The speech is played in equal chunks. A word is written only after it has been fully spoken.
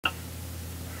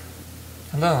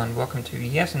Hello and welcome to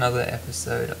yet another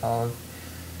episode of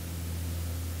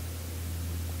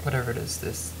whatever it is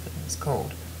this thing is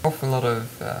called. Awful lot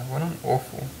of, well, not an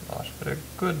awful lot, but a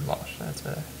good lot. That's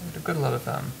a good lot of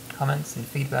comments and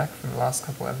feedback from the last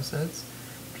couple episodes,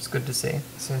 which is good to see.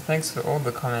 So thanks for all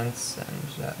the comments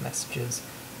and messages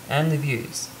and the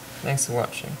views. Thanks for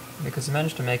watching, because I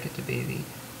managed to make it to be the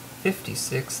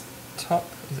 56th top,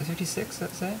 is it 56,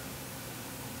 let's say?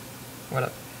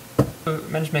 Whatever.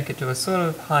 Managed to make it to a sort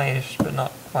of high-ish, but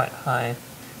not quite highly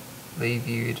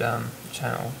viewed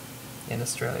channel in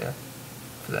Australia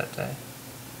for that day.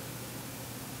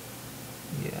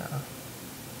 Yeah.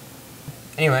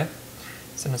 Anyway,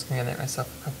 so I'm just going to make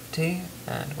myself a cup of tea,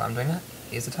 and while I'm doing that,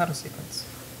 here's the title sequence.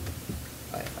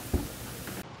 Bye.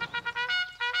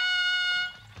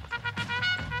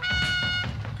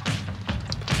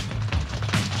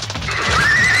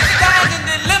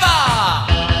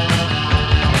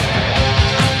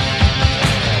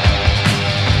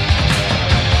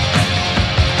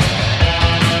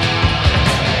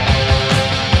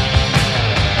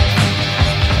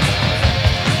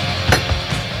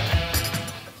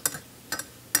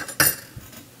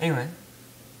 Anyway,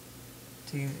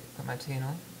 got my tea and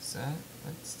all, so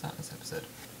let's start this episode.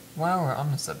 While we're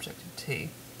on the subject of tea,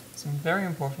 some very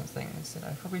important things that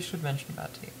I probably should mention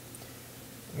about tea.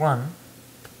 One,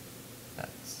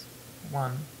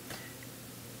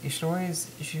 you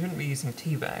shouldn't be using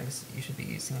tea bags, you should be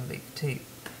using leaf tea.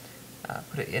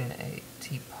 Put it in a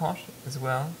teapot as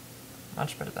well,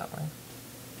 much better that way.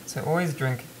 So always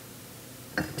drink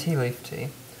tea leaf tea.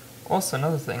 Also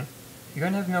another thing, if you're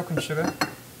going to have milk and sugar,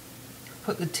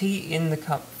 put the tea in the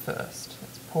cup first.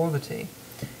 Let's pour the tea.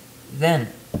 Then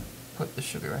put the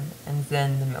sugar in, and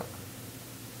then the milk.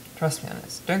 Trust me on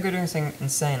this. Don't go doing something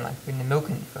insane like putting the milk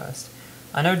in first.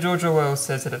 I know George Orwell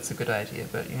says that it's a good idea,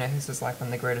 but you know, he's just like one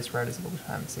of the greatest writers of all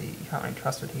time, so you can't really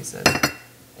trust what he says.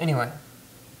 Anyway,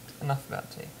 enough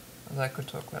about tea. Although I could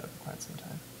talk about it for quite some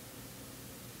time.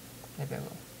 Maybe I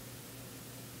will.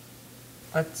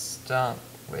 Let's start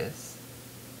with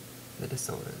the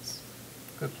disorders.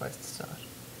 Good place to start.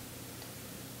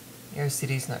 The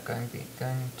OCD's not going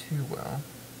too well.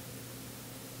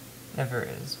 Never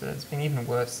is, but it's been even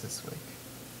worse this week.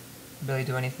 I barely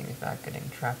do anything without getting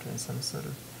trapped in some sort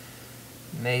of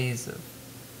maze of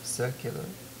circular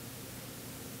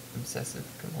obsessive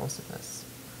compulsiveness.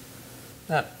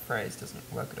 That phrase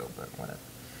doesn't work at all, but whatever.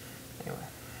 Anyway.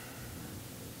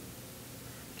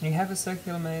 Can you have a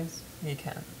circular maze? You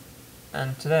can.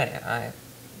 And today I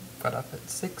got up at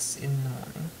 6 in the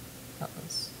morning. That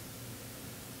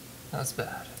was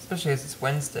bad. Especially as it's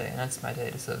Wednesday and that's my day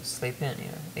to sort of sleep in,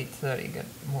 8:30, get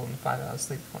more than 5 hours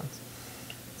sleep once.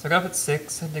 So I got up at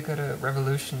 6, had to go to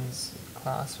Revolutions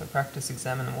class for practice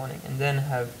exam in the morning, and then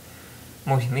have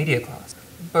multimedia class.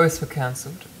 Both were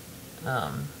cancelled.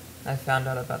 I found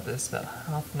out about this about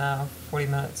half an hour, 40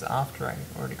 minutes after I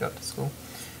already got to school.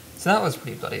 So that was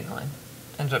pretty bloody annoying.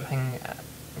 Ended up hanging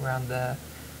around there,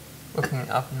 looking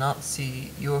up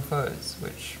Nazi UFOs,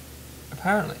 which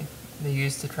apparently they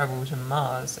used to travel to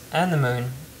Mars and the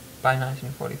Moon by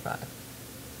 1945.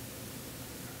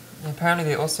 And apparently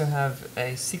they also have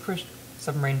a secret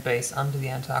submarine base under the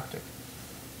Antarctic.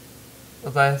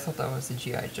 Although I thought that was the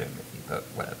G.I. Joe movie, but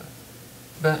whatever.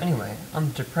 But anyway, on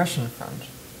the depression front,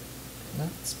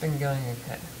 that's been going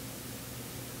okay.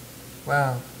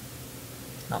 Well,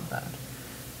 not bad.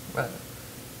 Well,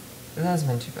 it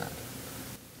hasn't been too bad.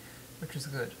 Which is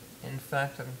good. In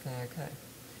fact, I've been feeling okay.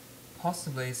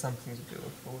 Possibly something to do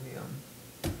with all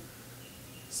the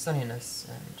sunniness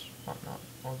and whatnot,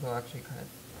 although I actually kind of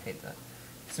hate that.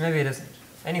 So maybe it isn't.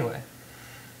 Anyway,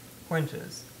 point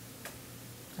is,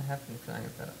 I have been feeling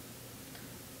better.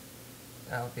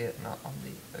 Albeit not on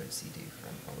the OCD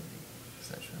front or the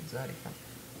social anxiety front.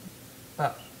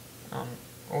 But on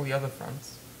all the other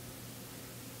fronts,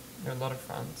 there are a lot of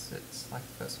fronts, it's like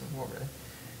the First World War really.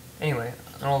 Anyway,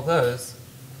 on all those,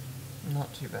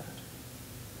 not too bad.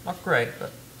 Not great,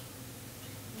 but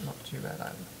not too bad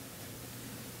either.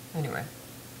 Anyway,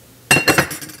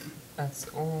 that's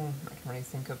all I can really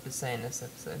think of to say in this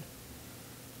episode.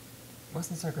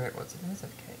 Wasn't so great, was it? It was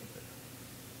okay, but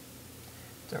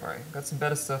don't worry, got some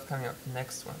better stuff coming up for the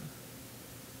next one.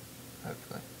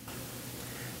 Hopefully.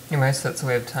 Anyway, so that's all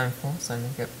we have time for, so I'm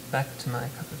going to get back to my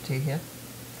cup of tea here.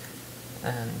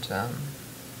 And, that's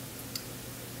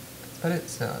about it,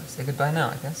 so I'll say goodbye now,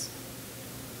 I guess.